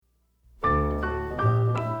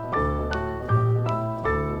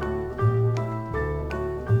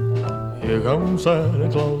Here comes Santa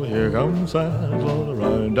Claus, here comes Santa Claus,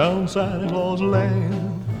 riding down Santa Claus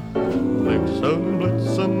Lane. Blitzen,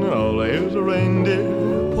 blitzen, all here's a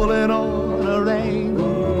reindeer pulling on a rein.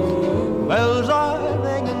 Bells are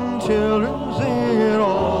ringing, children singing,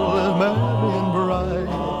 all is merry and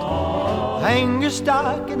bright. Hang your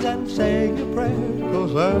stockings and say your prayers,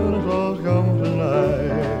 'cause Santa Claus comes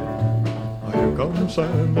tonight. Here comes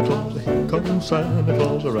Santa Claus, here comes Santa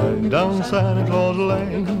Claus, riding down Santa Claus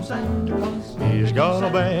Lane. He's got a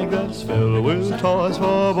bag that's filled with toys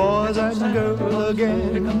for boys and girls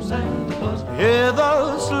again. Hear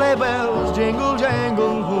those sleigh bells jingle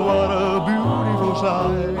jangle, what a beautiful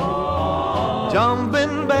sight. Jump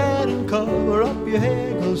in bed and cover up your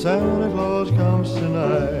head, 'cause Santa Claus comes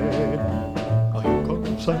tonight. Here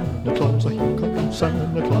comes Santa Claus, here comes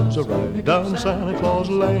Santa Claus, riding down Santa Claus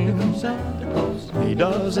Lane. He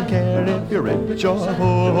doesn't care if you're rich or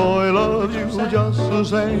poor, he loves you just the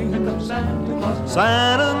same.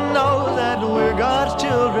 Santa knows that we're God's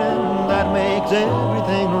children, that makes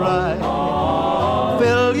everything right.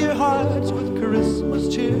 Fill your hearts with Christmas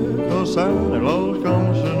cheer, 'cause Santa Claus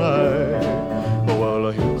comes tonight.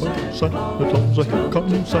 Well, here comes Santa Claus, here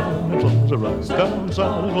comes Santa Claus, right down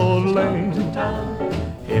Santa Claus Lane.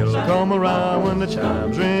 He'll come around when the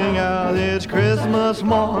chimes ring out, it's Christmas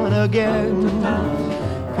morn again.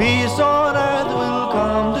 Peace on earth will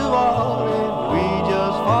come to all if we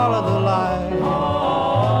just follow the line.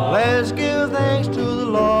 Let's give thanks to the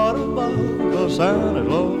Lord above, 'cause Santa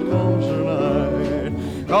Claus comes tonight.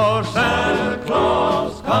 'Cause Santa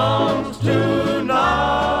Claus comes